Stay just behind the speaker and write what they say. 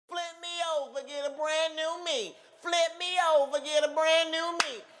get a brand new me. Flip me over, get a brand new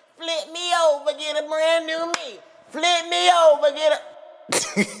me. Flip me over, get a brand new me. Flip me over, get a...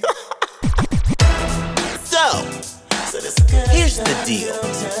 So, here's the deal.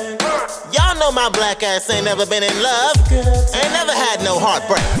 Y'all know my black ass ain't never been in love. Ain't never had no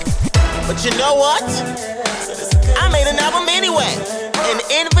heartbreak. But you know what? I made an album anyway. An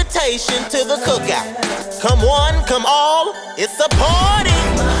invitation to the cookout. Come one, come all, it's a party.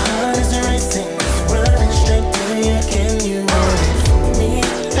 My heart is racing, it's running straight to you. Can you run it for me?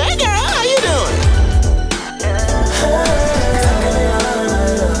 Hey girl, how you doing?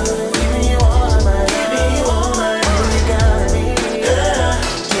 Giving you all my, you got me.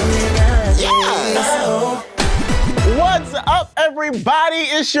 Yeah. What's up, everybody?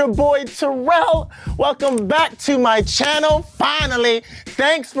 It's your boy Terrell. Welcome back to my channel. Finally,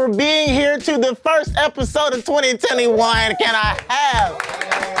 thanks for being here to the first episode of 2021. Can I have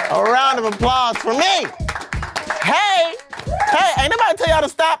a round of applause for me? Hey, ain't nobody tell y'all to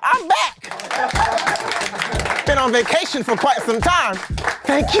stop. I'm back. Been on vacation for quite some time.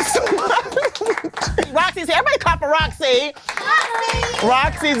 Thank you so much. Roxy's here. Everybody clap for Roxy.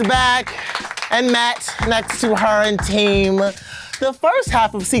 Roxy's back, and Matt next to her and team. The first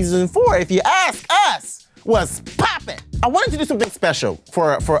half of season 4, if you ask us, was poppin'. I wanted to do something special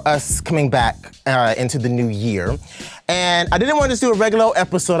for us coming back into the new year. And I didn't want to do a regular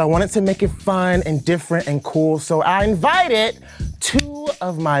episode. I wanted to make it fun and different and cool. So I invited 2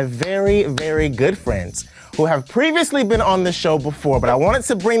 of my very, very good friends who have previously been on the show before, but I wanted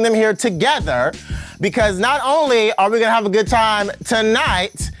to bring them here together because not only are we gonna have a good time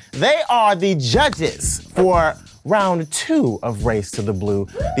tonight, they are the judges for round 2 of Race to the Blue,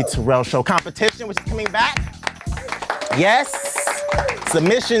 the Terrell Show competition, which is coming back. Yes,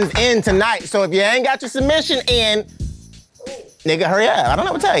 submissions in tonight. So if you ain't got your submission in, nigga, hurry up. I don't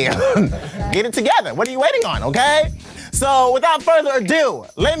know what to tell you. Get it together. What are you waiting on, okay? So without further ado,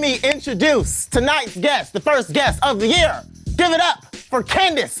 let me introduce tonight's guest, the first guest of the year. Give it up for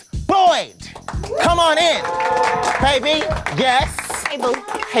Candice, BOYD. Come on in. Baby, yes. Hey, boo.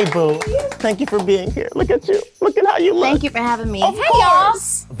 Hey, boo. Thank you for being here. Look at you. Look at how you look. Thank you for having me. Of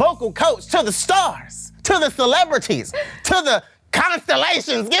course. Vocal coach to the stars, to the celebrities, to the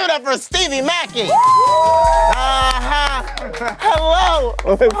constellations. Give it up for STEVIE MACKEY. Hello.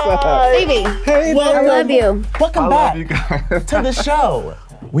 What's up? Stevie, Hey, I love you. Welcome I back love you guys. to the show.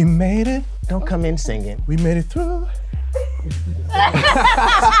 We made it. Don't come in singing. We made it through.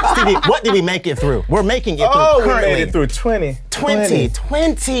 Stevie, what did we make it through? We're making it through currently. We made it through 2020.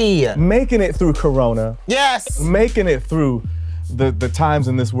 Making it through Corona. Yes. Making it through the times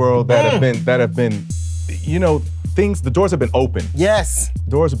in this world that have been, you know, the doors have been open. Yes.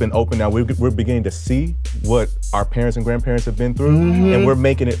 Doors have been open now. We're beginning to see what our parents and grandparents have been through, and we're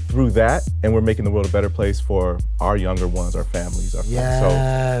making it through that, and we're making the world a better place for our younger ones, our families, our friends. So,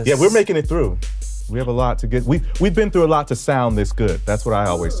 yeah, we're making it through. We have a lot to get. We've been through a lot to sound this good. That's what I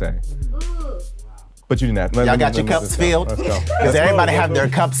always say. But you didn't have. Y'all got your cups filled? Let's go. Because everybody have their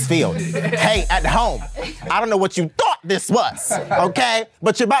cups filled. Hey, at home, I don't know what you thought this was, okay?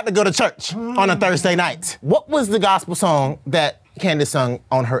 But you're about to go to church on a Thursday night. What was the gospel song that Candice sung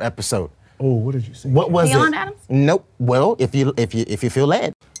on her episode? Oh, what did you sing? What was Beyond it? Adams? Nope. Well, if you feel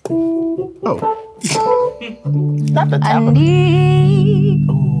led. Oh. Not the I type of... need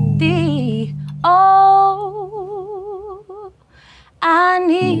thee. Oh, I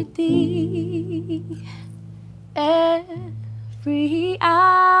need thee every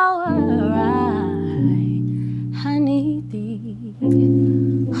hour. I need thee.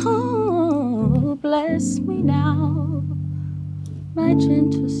 Oh, bless me now, my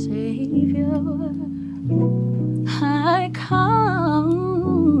gentle Savior. I come.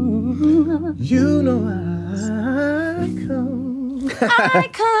 You know I come. I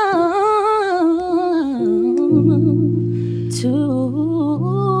come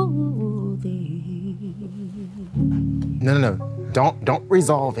to thee. No. Don't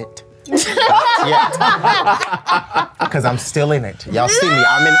resolve it. Yet. Because I'm still in it. Y'all see me.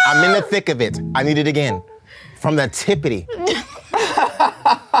 I'm in the thick of it. I need it again. From the tippity.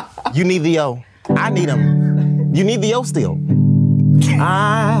 You need the O. I need them. You need the O still.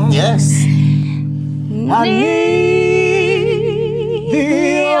 Yes. I need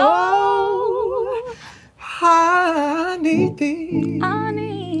thee, oh, I need thee. I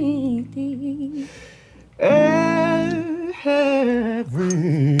need thee. Every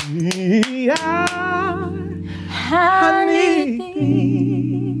hour. I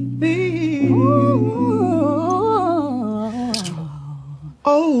need thee.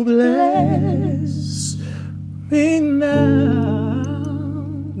 Oh, bless me now,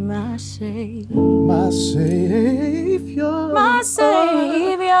 my Savior. My Savior. My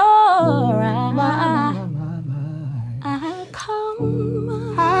Savior. I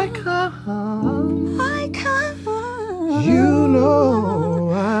come. I come. I come. You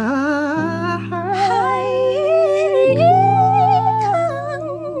know I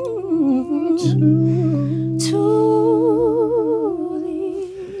come to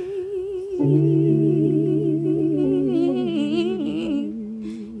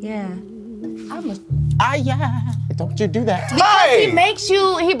thee. Yeah. yeah. Don't you do that. Because he makes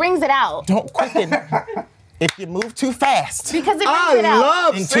you, he brings it out. Don't quicken. If you move too fast. Because it brings it out. I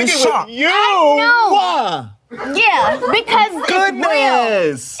love And singing too sharp. with you. I know. Yeah, because it's Goodness.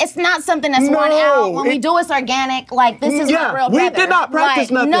 real. It's not something that's worn out. When we do it's organic. Like, this is not real we brother. did not practice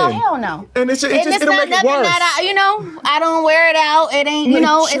Like, nothing. No, hell no. And it's And just it's it'll not make it nothing worse. that I don't wear it out. It ain't,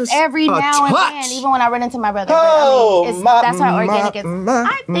 it's just every a now and touch. then, even when I run into my brother. Oh, but, I mean, my- that's how organic it is. my-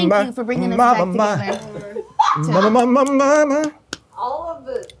 I thank my- you for bringing us my- back my- together. Mama. All of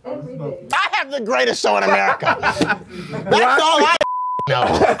it, every day. I have the greatest show in America. That's all I know.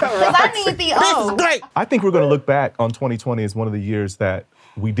 Because I need the This is great. I think we're going to look back on 2020 as one of the years that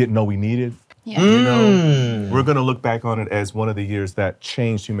we didn't know we needed. Yeah. You know, we're going to look back on it as one of the years that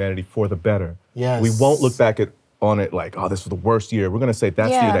changed humanity for the better. Yes. We won't look back on it like, oh, this was the worst year. We're going to say that's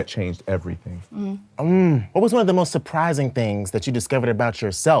the year Yeah. that changed everything. What was one of the most surprising things that you discovered about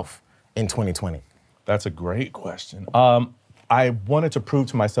yourself in 2020? That's a great question. I wanted to prove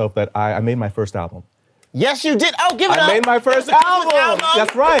to myself that I made my first album. Yes, you did. Oh, give it up. I made my first album.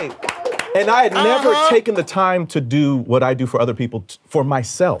 That's right. And I had never taken the time to do what I do for other people for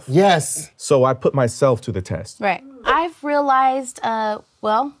myself. Yes. So I put myself to the test. Right. I've realized,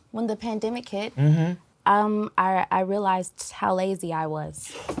 when the pandemic hit, I realized how lazy I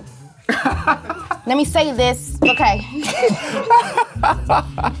was. Let me say this, okay.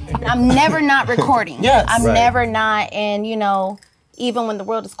 I'm never not recording. Yes. I'm Right. never not, and even when the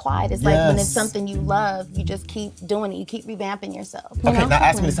world is quiet, it's like when it's Yes. something you love, you just keep doing it. You keep revamping yourself. you Okay, know? now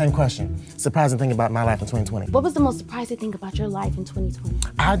ask me the same question. Surprising thing about my life in 2020. What was the most surprising thing about your life in 2020?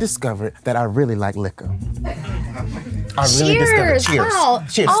 I discovered that I really like liquor. I really Cheers. discovered. Cheers. Wow.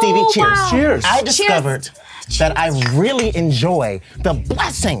 Cheers, Oh, Stevie. Cheers. wow. Cheers. I discovered that I really enjoy the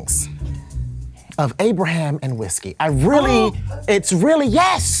blessings of Abraham and whiskey. It's really,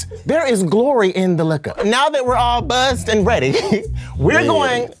 yes, there is glory in the liquor. Now that we're all buzzed and ready, we're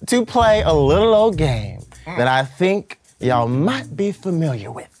going to play a little old game that I think y'all might be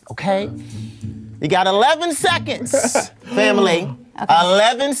familiar with, okay? You got 11 seconds, family.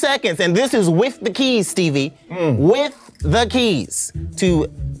 11 seconds, and this is with the keys, Stevie. With the keys to,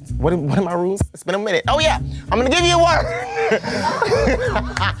 what are my rules? It's been a minute. Oh yeah, I'm gonna give you a word.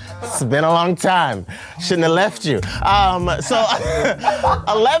 It's been a long time. Shouldn't have left you. So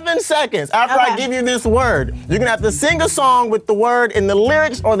 11 seconds after I give you this word, you're gonna have to sing a song with the word in the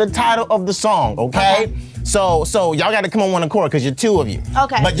lyrics or the title of the song, okay? So y'all gotta come on one accord because you're two of you.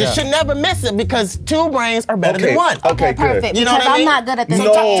 Okay. But you should never miss it because two brains are better than one. Okay, good. Perfect. You know because what I mean? I'm not good at this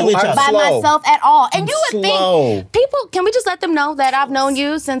No, game I'm by slow. myself at all. And you would slow. think people, can we just let them know that I've known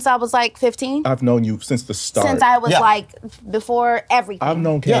you since I was like 15? I've known you since the start. Since I was Yeah. like before everything. I've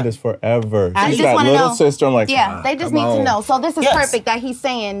known Candice forever. I She's just that wanna little know. sister. I'm like, Yeah, they just come need to on. know. So this is Yes. perfect that he's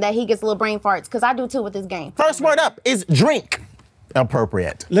saying that he gets little brain farts because I do too with this game. First word up is drink.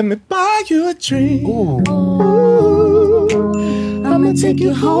 Appropriate. Let me buy you a drink. I'ma take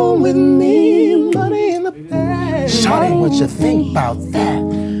you home with me. Money in the bag. Shawty, what you think about that?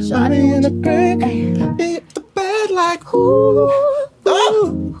 Money in the bag. Be at the bed like ooh,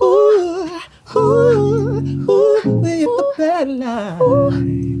 ooh, ooh, ooh, ooh. We at the bed like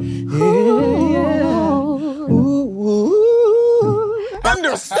yeah. Ooh, ooh.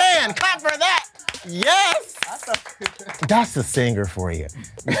 Understand. Clap for that. Yes. That's a singer for you.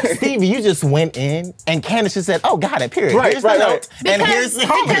 Stevie, you just went in and Candice just said, oh, got it, period. Right, Here's the right, note, right. And here's the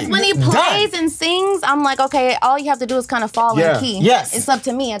harmony. Because when he Done. plays and sings, I'm like, okay, all you have to do is kind of fall Yeah. in key. Yes. It's up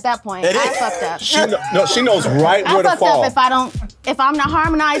to me at that point. It I is. fucked up. She knows right I where to fucked fall. up if I'm not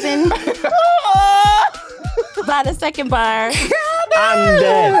harmonizing by the second bar. I'm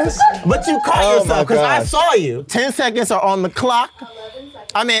dead. But you caught Oh, yourself my because I gosh. saw you. 10 seconds are on the clock.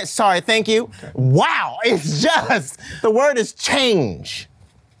 Sorry, thank you. Wow, it's just, the word is change.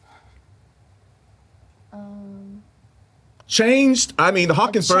 Changed. I mean, the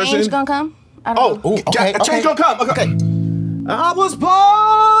Hawkins version. Change gonna come? I don't know. Ooh, okay, Change okay. gonna come. Okay. I was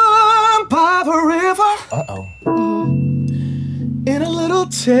born by the river Uh-oh. in a little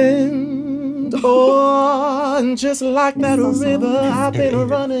tent. Oh, and just like that river, I've been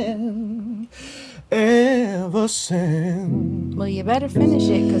running ever since. Well, you better finish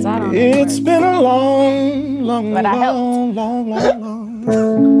it, because I don't know. It's been a long, long, But I helped. long A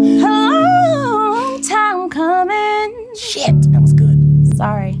long time coming. Shit, that was good.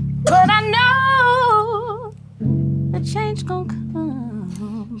 Sorry. But I know the change gonna come.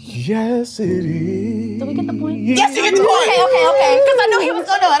 Yes, it is. Did we get the point? Yes, you get the point. Okay. Because I knew he was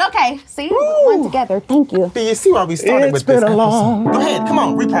gonna do it. Okay. See? One together. Thank you. Do you see why we started It's with this been a episode? long- Go ahead, come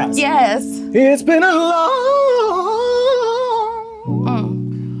on, reprise. Yes. It's been a long,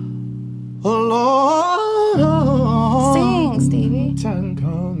 Sing, Stevie. time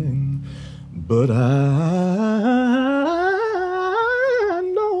coming, but I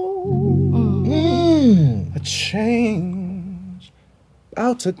know a change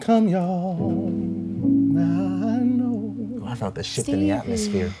about to come, y'all. I know. Oh, I felt the shift in the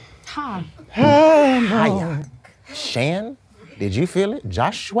atmosphere. Hi. Hiya. Shan, did you feel it?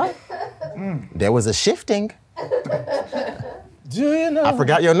 Joshua? There was a shifting. Do you know? I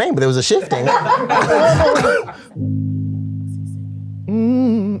forgot your name, but there was a shifting.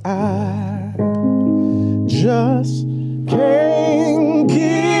 I just can't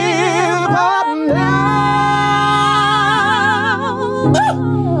give up now.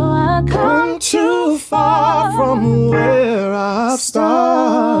 I Come too far from where I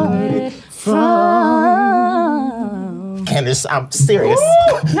started from. Candice, I'm serious.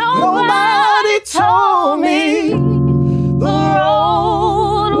 Nobody told me the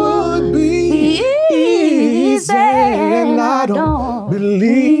road would be easy, and I don't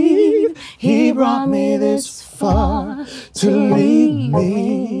believe he brought me this far to leave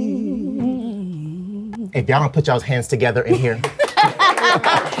me. If y'all don't put y'all's hands together in here. Gotta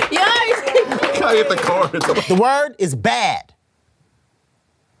get the chorus. The word is bad.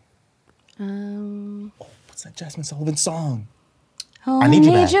 What's that Jasmine Sullivan song? I need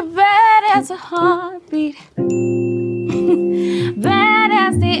you back. you bad as a heartbeat. Bad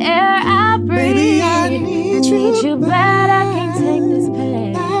as the air I breathe. Baby, I need you bad. I can't take this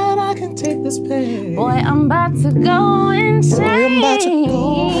pain. Bad, I can take this pain. Boy, I'm about to go insane. I'm about to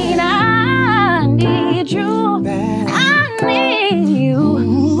go. I need you. Bad. I need you.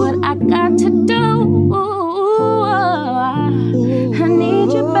 What I got to do. I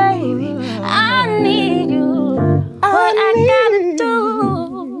need you, baby. I need you. What I gotta do.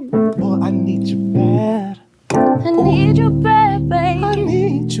 Boy, I need you bad. I need you bad, baby. I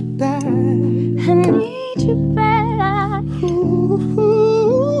need you bad. I need you bad.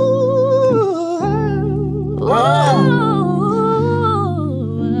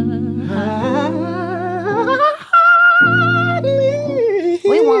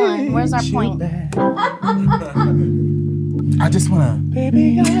 We won. Where's our point? I just wanna,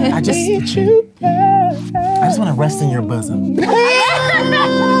 Baby, I just- need you bad. I just wanna rest in your bosom. Can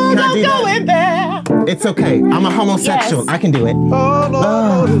I do Go that? in there. It's okay. I'm a homosexual. Yes. I can do it. Oh,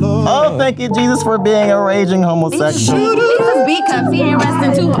 Lord, Lord. Oh, thank you, Jesus, for being a raging homosexual. These is B cups. He ain't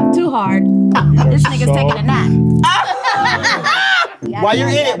resting too hard. This nigga's taking a nap. While you're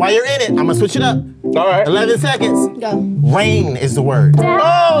in it, I'm gonna switch it up. All right. 11 seconds. Go. Rain is the word. Oh.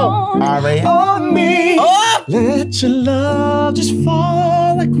 All right. On me. Oh! Let your love just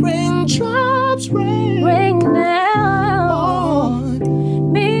fall like raindrops rain. Rain down on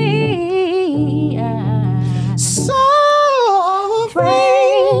me. soft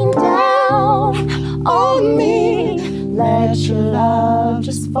Rain down on me. Let your love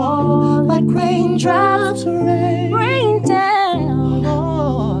just fall Like raindrops rain. Rain down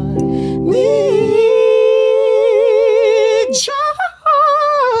on me.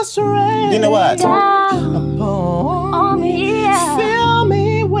 Just rain. You know what? down Upon on me. Yeah. Fill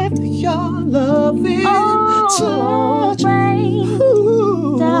me with your loving Oh, touch. rain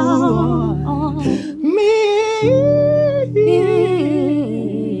Ooh, down on me.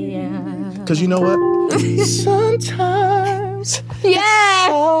 yeah. Cause you know what? Sometimes Yeah.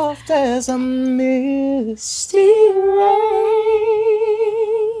 soft as a misty rain.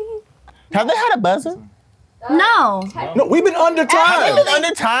 Have they had a buzzer? No. No, we've been under Have they time. been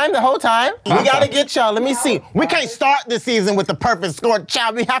under time the whole time? We gotta get y'all. Let me see. We can't start the season with the perfect score.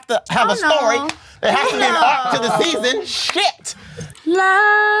 Child, we have to have a story. no. There has to be an arc to the season. Shit. Love,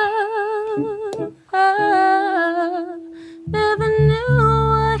 never knew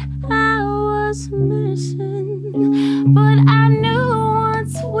what I was missing, but I knew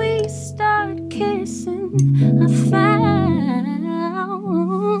once we started kissing, I found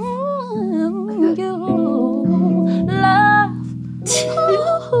you. Love,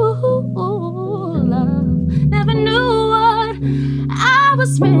 love, never knew what I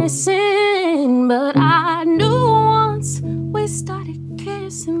was missing, but I knew once we started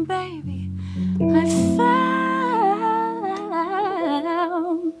kissing, baby, I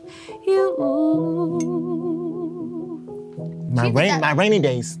My rainy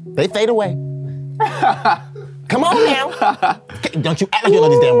days, they fade away. Come on now. Don't you act like you know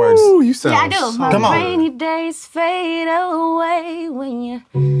these damn words. Ooh, you sound Yeah, I do. so My Come on. rainy days fade away when you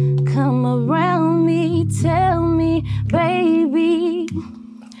come around me. Tell me, baby,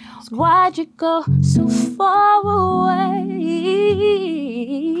 why'd you go so far away?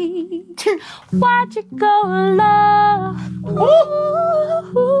 Why'd you go, love?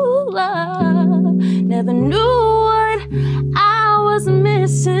 Ooh, love. Never knew what I was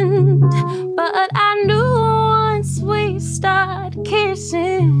missing, but I knew once we started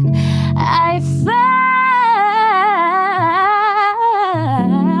kissing, I found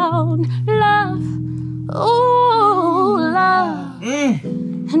love. Ooh, love.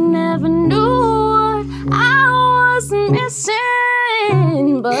 I never knew what I was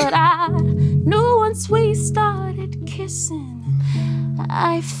missing, but I knew once we started kissing,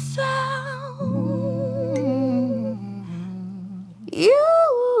 I found you.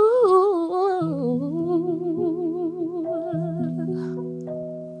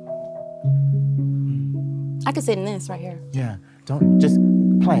 I could sit in this right here. Yeah, don't just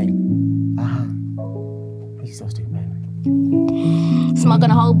play. He's so stupid.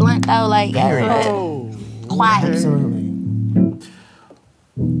 Smoking a whole blunt though, like quiet. Absolutely.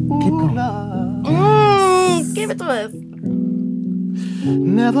 Keep going. Give it to us.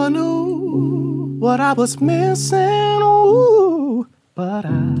 Never knew what I was missing, ooh, but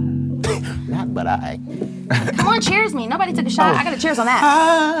Not but I. Come on, cheers me. Nobody took a shot. I got to cheers on that.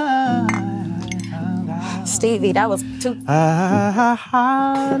 Stevie, that was too.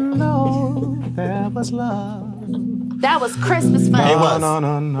 I know there was love. That was crisp as fuck. It was. No.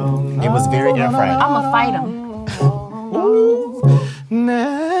 It was very different. I'ma fight him.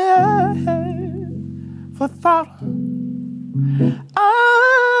 Never thought I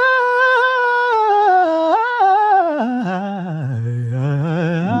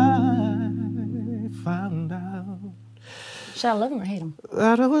found out Should I love him or hate him?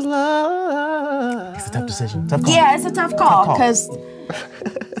 that it was love. It's a tough decision. Tough call. Yeah, it's a tough call because.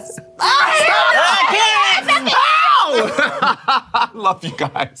 I love you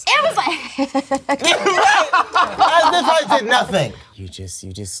guys. It was like. As if I did nothing. You just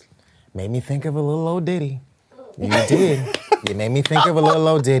made me think of a little old ditty. You did. You made me think of a little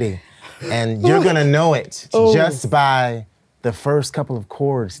old ditty. And you're gonna know it just by the first couple of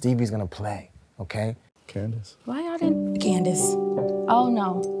chords Stevie's gonna play, okay? Candice. Why y'all didn't? Candice. Oh,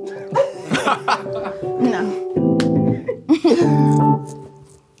 no. No.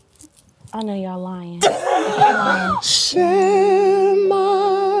 I know y'all lying. Share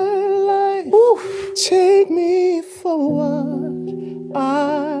my life. Take me for what I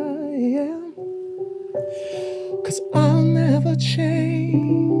am. 'Cause I'll never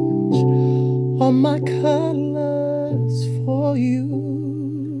change all my colors for you.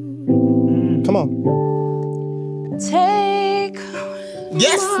 Come on. Take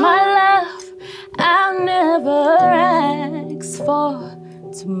Yes! my love. I'll never ask for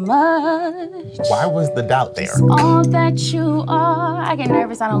too much. Why was the doubt there? All that you are. I get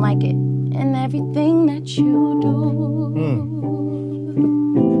nervous. I don't like it. And everything that you do.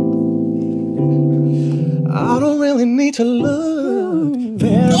 I don't really need to look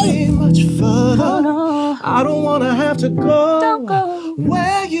very much further. Oh, no. I don't wanna have to go, Don't go.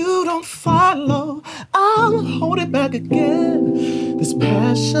 where you don't follow. I'll hold it back again. This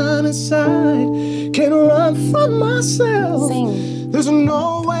passion inside can't run from myself. Sing. There's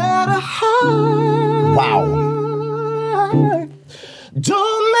nowhere to hide. Wow.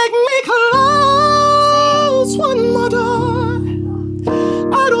 Don't make me close one more door.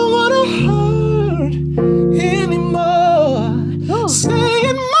 I don't wanna hurt anymore. Ooh. Stay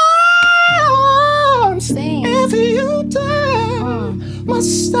in my arms Sing. if you dare.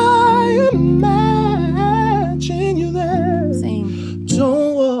 Must I imagine you there? Sing.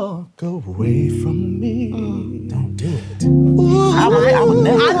 Don't walk away from me. Don't do it. Ooh, I would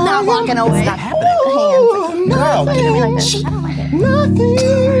never. I'm not walking away. It's not happening. ooh, Girl, Look at me like this. I don't like it. nothing.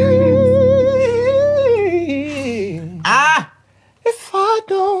 Ah! If I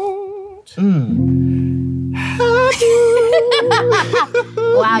don't have you.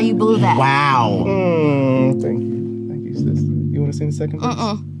 Wow, you blew that. Wow. Thank you, sis. You want to sing the second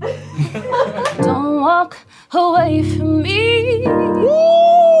verse? Don't walk away from me.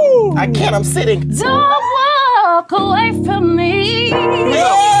 I can't, I'm sitting. Don't walk away from me.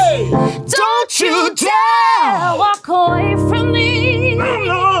 Hey! Don't you dare walk away from me. No.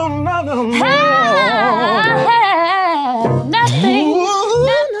 I have nothing.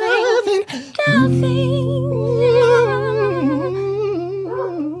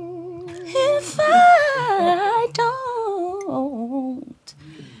 If I don't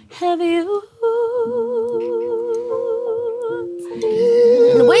have you.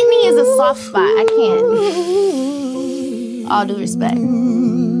 Whitney is a soft spot. I can't. All due respect.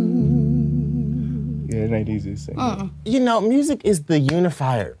 Yeah, it ain't easy to sing. You know, music is the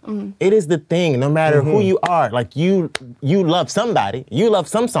unifier. It is the thing, no matter who you are. Like you love somebody, you love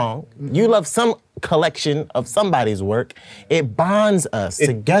some song, you love some collection of somebody's work. It bonds us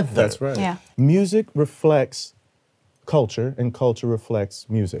together. That's right. Yeah. Music reflects culture, and culture reflects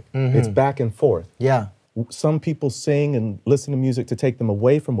music. It's back and forth. Yeah. Some people sing and listen to music to take them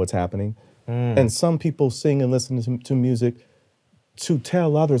away from what's happening, and some people sing and listen to music to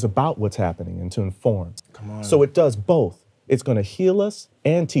tell others about what's happening and to inform. Come on. So it does both. It's going to heal us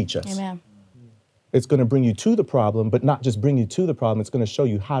and teach us. Amen. It's going to bring you to the problem, but not just bring you to the problem, it's going to show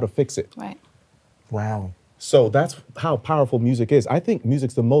you how to fix it. Right. Wow. So that's how powerful music is. I think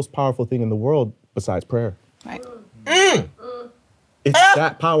music's the most powerful thing in the world besides prayer. Right. It's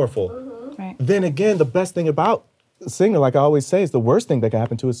that powerful. Right. Then again, the best thing about a singer, like I always say, is the worst thing that can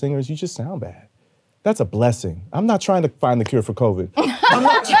happen to a singer is you just sound bad. That's a blessing. I'm not trying to find the cure for COVID. I'm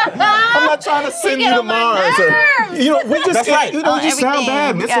not trying to send you to Mars. Or, we just, That's right. you sound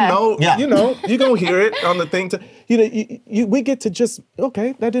bad. Miss a note. Yeah. You're going to hear it on the thing. We get to just,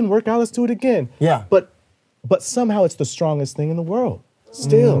 okay, that didn't work out, let's do it again. Yeah. But somehow it's the strongest thing in the world.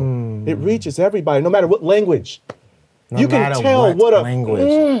 Still, it reaches everybody, no matter what language. You can tell what a language.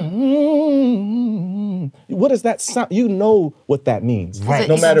 What does that sound? You know what that means. Right.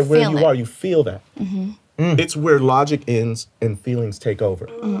 No You matter can where feel you it. are, you feel that. It's where logic ends and feelings take over.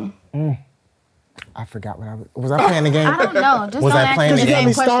 I forgot what was I playing the game? I don't know. Just Was don't I ask playing me the the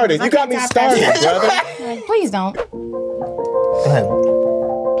game? same questions. You got me started, brother. Please don't. Go ahead.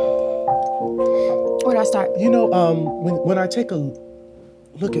 Where do I start? When I take a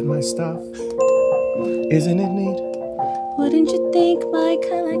look at my stuff, isn't it neat? Wouldn't you think my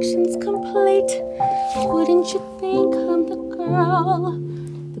collection's complete? Wouldn't you think I'm the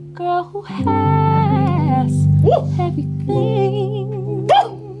girl who has everything?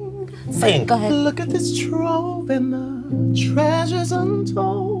 Sing. Go ahead. Look at this trove and the treasures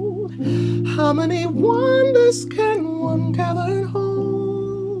untold. How many wonders can one gather and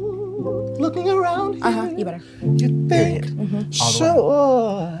hold? Looking around here, You better. you think,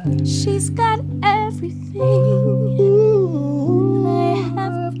 sure. She's got everything. I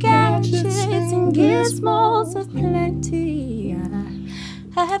have gadgets and gizmos of plenty.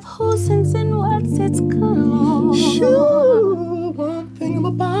 I have who'sins and what's its cologne. Sure, one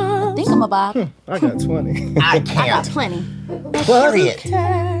thingamabob. Thingamabob. I got 20. I I got can't. plenty. Period.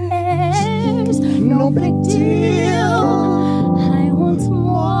 Cares, no big deal. I want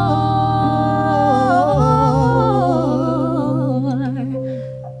more.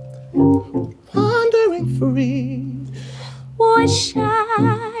 Wandering free. Wish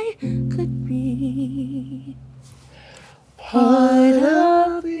I could be part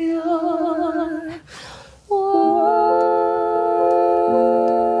of your world.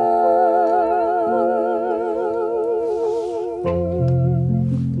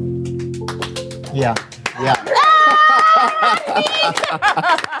 Yeah. Yeah.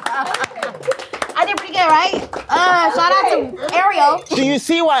 I did pretty good, right? Shout out to Ariel. Do you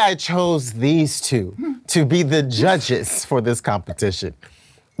see why I chose these two to be the judges for this competition?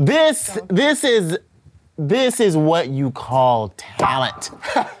 This is what you call talent.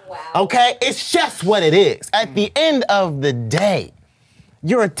 Okay? It's just what it is. At the end of the day,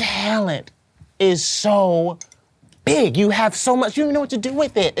 your talent is so big. You have so much, you don't know what to do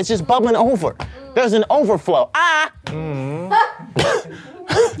with it. It's just bubbling over. There's an overflow.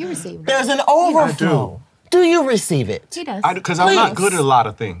 You received it. There's an overflow. Do you receive it? He does. Because I'm not good at a lot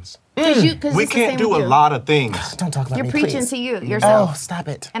of things. Cause We it's the can't same do with a you. lot of things. Don't talk about You're me, preaching please. to yourself. Oh, stop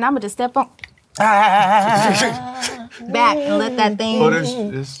it. And I'm gonna just step on back and let that thing. But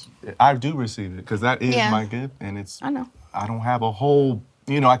I do receive it because that is Yeah. my gift, and I know. I don't have a whole,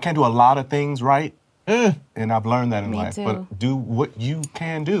 I can't do a lot of things right, and I've learned that in Me life. too. But do what you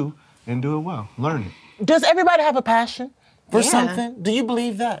can do and do it well. Learn it. Does everybody have a passion for Yeah. something? Do you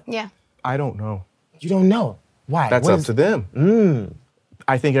believe that? Yeah. I don't know. You don't know. Why? That's What up is- to them.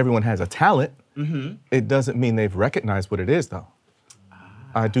 I think everyone has a talent. It doesn't mean they've recognized what it is, though.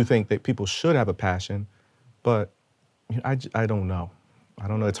 I do think that people should have a passion, but I don't know. I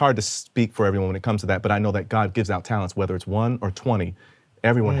don't know. It's hard to speak for everyone when it comes to that, but I know that God gives out talents, whether it's 1 or 20.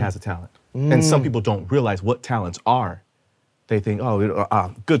 Everyone has a talent. And some people don't realize what talents are. They think,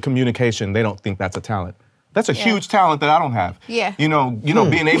 good communication. They don't think that's a talent. That's a huge talent that I don't have. Yeah. Being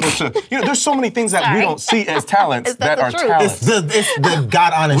able to, there's so many things that we Sorry. don't see as talents that the are truth? talents. It's the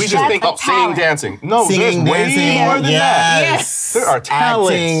God honest We just truth. think, That's a singing, talent. dancing. No, Singing, there's way dancing, more than that. yes. There are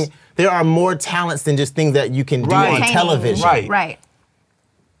talents. acting. There are more talents than just things that you can do on television. Right.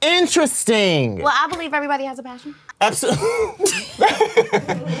 Interesting. Well, I believe everybody has a passion. Absolutely.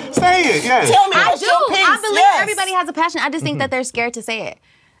 Say it, yes. Tell me, I what's do. your piece? I believe Yes. everybody has a passion. I just think that they're scared to say it.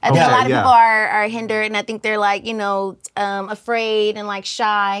 I think a lot of people are hindered, and I think they're like, afraid and like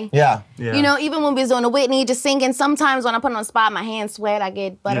shy. Yeah. You know, even when we was doing the Whitney, just singing, sometimes when I put it on the spot, my hands sweat, I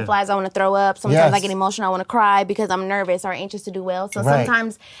get butterflies, I want to throw up. Sometimes I get emotional, I want to cry because I'm nervous or anxious to do well. So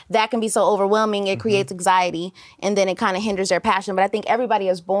sometimes that can be so overwhelming, it creates anxiety, and then it kind of hinders their passion. But I think everybody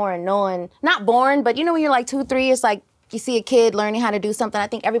is born knowing, not born, but you know when you're like 2, 3, it's like you see a kid learning how to do something. I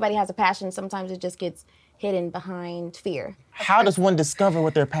think everybody has a passion. Sometimes it just gets hidden behind fear. How does one discover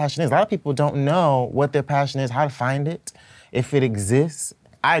what their passion is? A lot of people don't know what their passion is, how to find it, if it exists.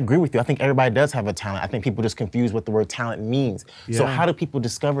 I agree with you. I think everybody does have a talent. I think people just confuse what the word talent means. Yeah. So how do people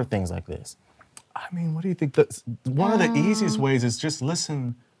discover things like this? I mean, what do you think? One of the easiest ways is just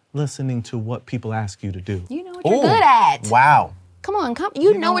listening to what people ask you to do. You know what you're good at. Wow. Come on,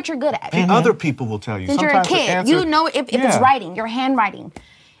 you know what you're good at. And other people will tell you. Since you're a kid, you know if it's writing, your handwriting.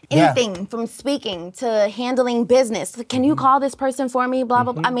 Anything from speaking to handling business. Can you call this person for me? Blah,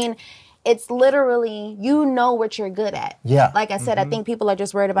 blah, blah. I mean, it's literally, you know what you're good at. Yeah. Like I said, I think people are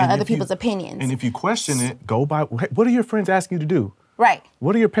just worried about other people's opinions. And if you question it, go by, what are your friends asking you to do? Right.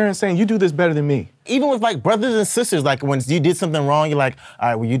 What are your parents saying? You do this better than me. Even with like brothers and sisters, like when you did something wrong, you're like, all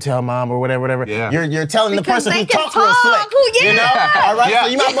right, will you tell mom or whatever. Yeah. You're telling Because the person they who can talks real slick. You know? All right, so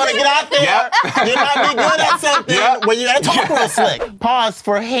you might want to get out there. You might be good at something where you gotta talk real slick. Pause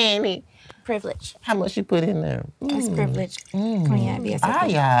for Hanny. Privilege. How much you put in there? That's privilege. Cognac,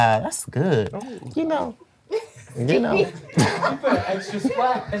 Yeah, that's good. You know. Extra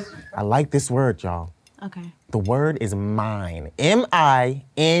splash. I like this word, y'all. Okay. The word is mine.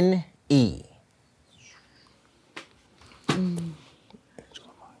 M-I-N-E.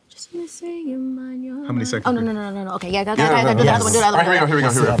 Just wanna say you're mine, you're How many seconds? Oh, no. Okay, yeah, go. Do the other one, do the other one. Here we go.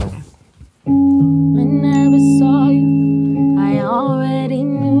 I never saw you, I already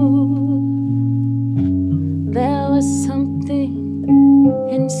knew there was something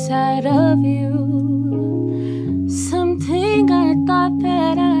inside of you, something I thought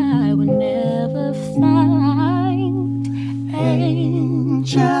that I would never find.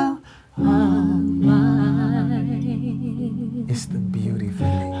 Angel of mine. It's the beauty for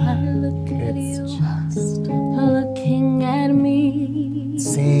me. I look at you, just looking at me.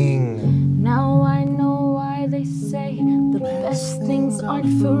 Sing. Now I know why they say the best things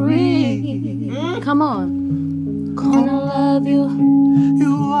aren't free. Come on. Gonna love you.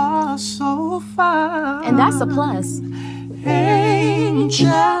 You are so fine. And that's a plus. Angel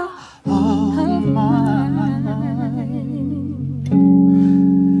of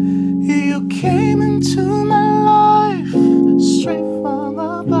mine. You came into my life straight from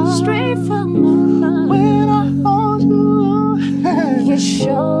above. Straight from above. When I hold you, You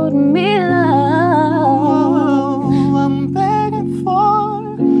showed me love. oh, I'm begging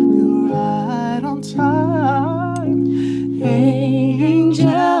for you right on time. Angel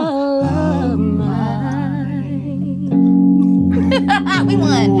of mine. We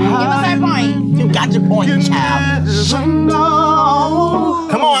won. Give us our point. You got your point, child. Never know.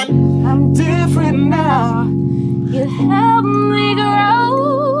 Come on. I'm Different now. You help me grow.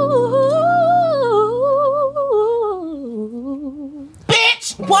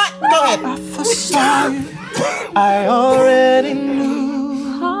 Bitch! What? Go ahead. First saw you, I already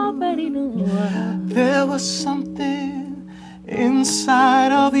knew Already knew. there was something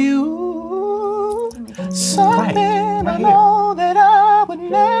inside of you. Something I know that I would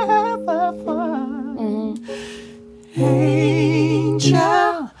never find. Angel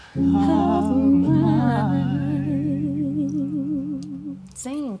of mine.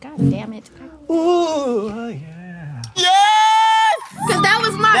 Sing, god damn it. Ooh, yeah. Yes! Cause that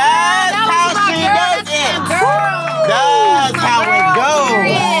was my That's girl. how That she was my girl. does it. That's how it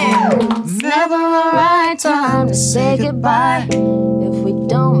goes. Never a right time to say goodbye. If we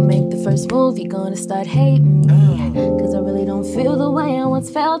don't make the first move, you're gonna start hating me. Cause I really don't feel the way I once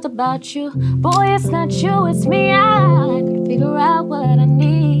felt about you. Boy, it's not you, it's me. I could figure out what I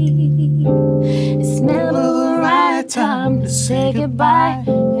need. It's never the right time to say goodbye.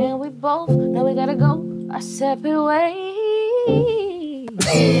 And we both know we gotta go our separate ways.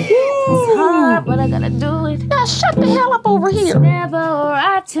 It's hard, but I gotta do it. Now shut the hell up over It's here. never a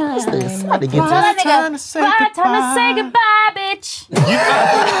right time. Somebody get Right this. Time to say right time to say goodbye, bitch.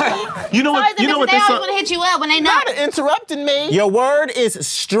 You know what? They they always want to hit you up when they know. Not interrupting me. Your word is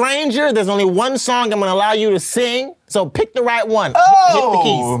stranger. There's only one song I'm gonna allow you to sing, so pick the right one. Hit the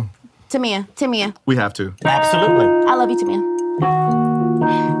keys. Tamia. We have to. Absolutely. I love you, Tamia.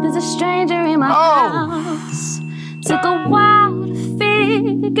 There's a stranger in my house. Took a while to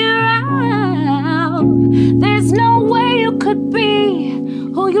figure out. There's no way you could be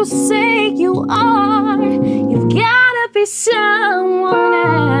who you say you are. You've gotta be someone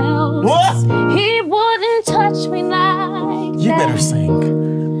else. What? He wouldn't touch me like You that. better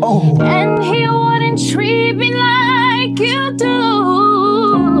sing. Oh. And he wouldn't treat me like you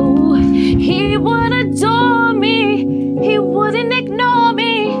do. He would adore me. He wouldn't ignore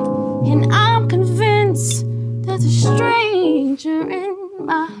me. And I'm convinced there's a stranger in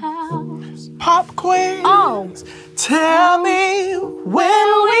my house. Pop quiz. Oh. Tell me when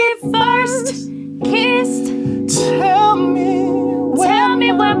We first kissed. Tell me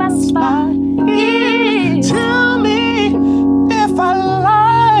Where my spot is. Tell me if I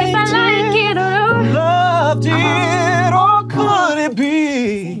like it or loved it, or could it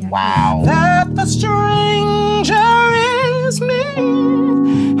be Wow. that the stranger is me?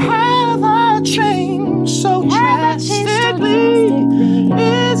 Have I changed so drastically?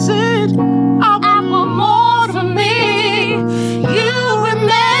 Is it I want more from me? You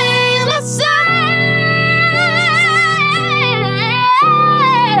remain the same.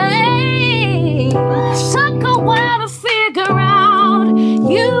 Took a while to figure out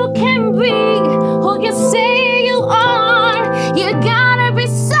you can be who you say you are. You gotta be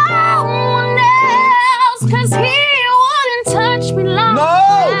someone else, 'cause he wouldn't touch me like No,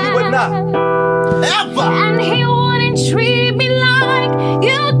 that. he would not. Ever. And he wouldn't treat me like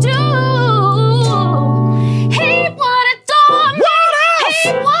you do. He would adore me. He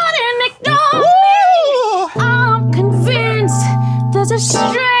wouldn't ignore me. I'm convinced there's a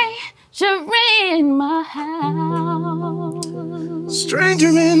stranger in my house. Stranger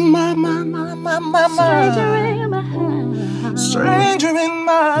in my Stranger in my house. Stranger in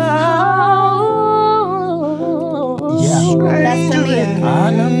my Oh. Yeah. That's the lyric. I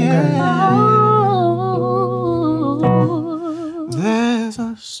know, girl. Oh. There's a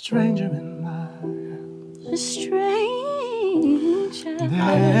stranger in my A stranger.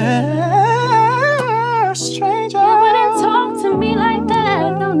 There's a stranger. You wouldn't talk to me like that,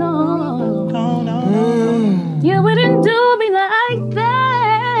 no, no. No. You wouldn't do me like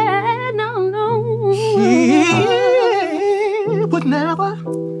that, no, no. He would never.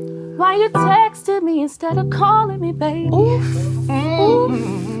 Why you texted me instead of calling me, baby? Oof.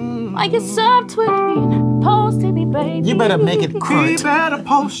 Why you subtweeting me, posting me, baby? You better make it He current. better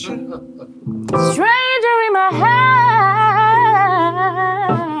post you. Stranger in my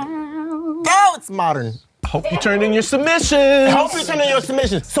house. Now it's modern. Hope you turned in your submissions. Hope you turn in your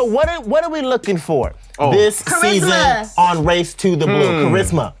submissions. So what are we looking for Oh. this Charisma. season on Race to the Blue?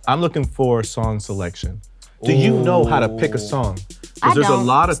 Charisma. I'm looking for song selection. Do you know how to pick a song? I Because there's a don't,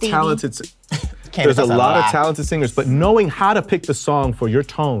 lot of Stevie. talented. Can't There's a pass that lot of lie. talented singers, but knowing how to pick the song for your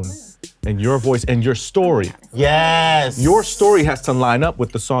tone and your voice and your story. Yes. Your story has to line up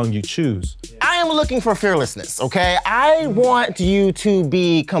with the song you choose. I am looking for fearlessness, okay? I want you to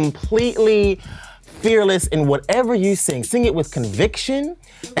be completely fearless in whatever you sing. Sing it with conviction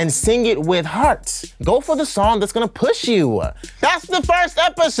and sing it with heart. Go for the song that's gonna push you. That's the first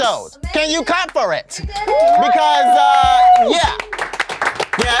episode. Can you clap for it? Because, yeah.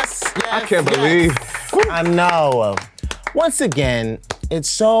 Yes. I can't believe. I know. Once again, it's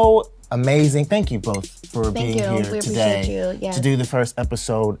so amazing. Thank you both for being you. here We today appreciate you. Yes. to do the first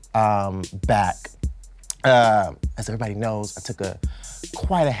episode back. As everybody knows, I took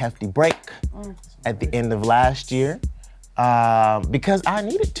quite a hefty break at the end of last year because I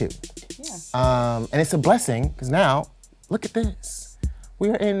needed to. And it's a blessing because now, look at this.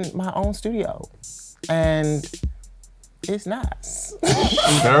 We're in my own studio and it's nice.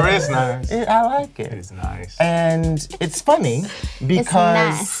 Sure is nice. I like it. It's nice. And it's funny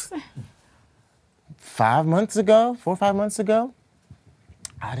because nice. 4 or 5 months ago,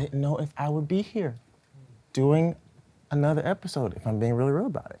 I didn't know if I would be here doing another episode, if I'm being really real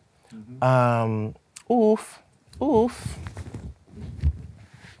about it. Oof.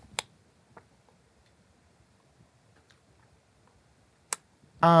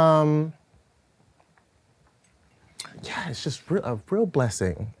 Yeah, it's just a real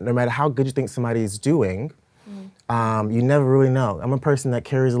blessing. No matter how good you think somebody's doing, you never really know. I'm a person that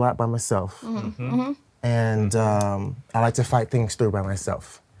carries a lot by myself. And I like to fight things through by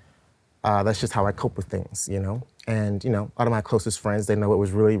myself. That's just how I cope with things, you know? And, you know, a lot of my closest friends, they know what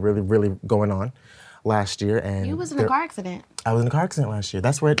was really, really, really going on last year. And You was in a car accident. I was in a car accident last year.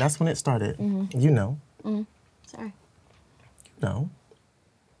 That's when it started. You know. Sorry. No.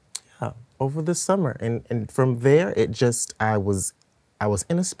 Yeah, over the summer. And from there, it just, I was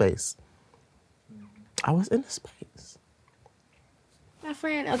in a space. I was in a space. My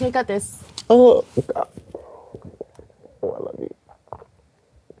friend. Okay, got this. Oh, God. Oh, I love you.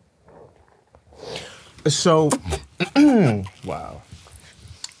 So, Wow.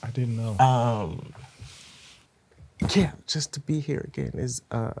 I didn't know. yeah, just to be here again is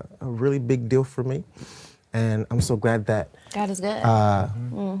a really big deal for me. And I'm so glad that God is good.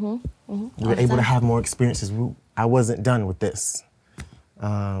 we were able to have more experiences. I wasn't done with this.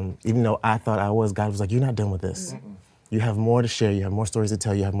 Even though I thought I was, God was like, you're not done with this. You have more to share, you have more stories to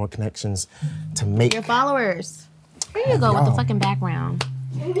tell, you have more connections to make. Your followers. Here you go with the fucking background.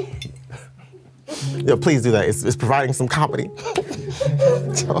 Yeah, please do that. It's providing some comedy.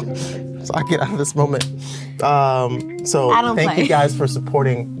 so I get out of this moment. So thank you guys for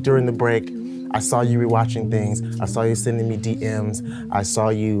supporting during the break. I saw you rewatching things. I saw you sending me DMs. I saw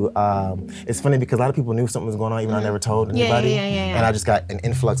you, it's funny because a lot of people knew something was going on even though I never told anybody. And I just got an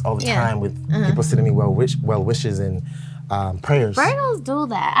influx all the time with people sending me well wishes and prayers. Virgos do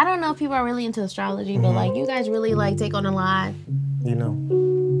that. I don't know if people are really into astrology, but like you guys really like take on a lot. You know.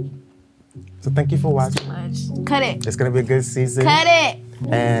 So thank you for watching. Cut it. It's gonna be a good season. Cut it.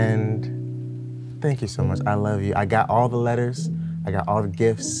 And thank you so much. I love you. I got all the letters. I got all the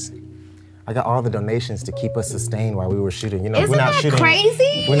gifts. I got all the donations to keep us sustained while we were shooting. You know, Isn't that crazy?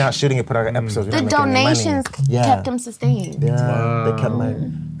 If we're not shooting and put out episodes, we're The not making any donations money. kept them sustained. Yeah,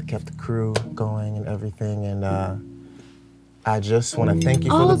 they kept the crew going and everything. And I just want to thank you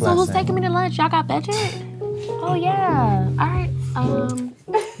for the blessing. So who's taking me to lunch? Y'all got budget? Oh yeah. All right.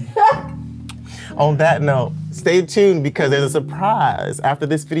 On that note, stay tuned because there's a surprise. After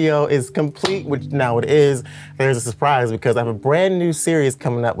this video is complete, which now it is, there's a surprise because I have a brand new series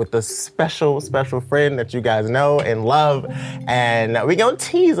coming up with a special, special friend that you guys know and love. And we're gonna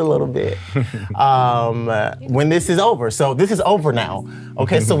tease a little bit when this is over. So this is over now,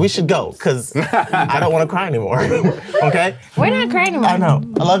 okay? So we should go because I don't wanna cry anymore, okay? We're not crying anymore. I know,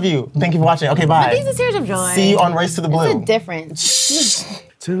 I love you. Thank you for watching, okay, bye. But these are tears of joy. See you on Race to the Blue. It's a difference.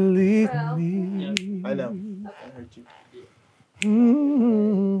 To leave me. I know. I heard you.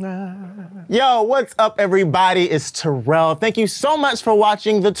 Yo, what's up, everybody? It's Terrell. Thank you so much for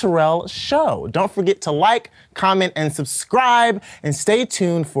watching The Terrell Show. Don't forget to like, comment, and subscribe, and stay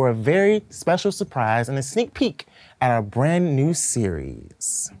tuned for a very special surprise and a sneak peek at our brand new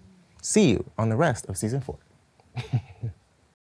series. See you on the rest of season 4.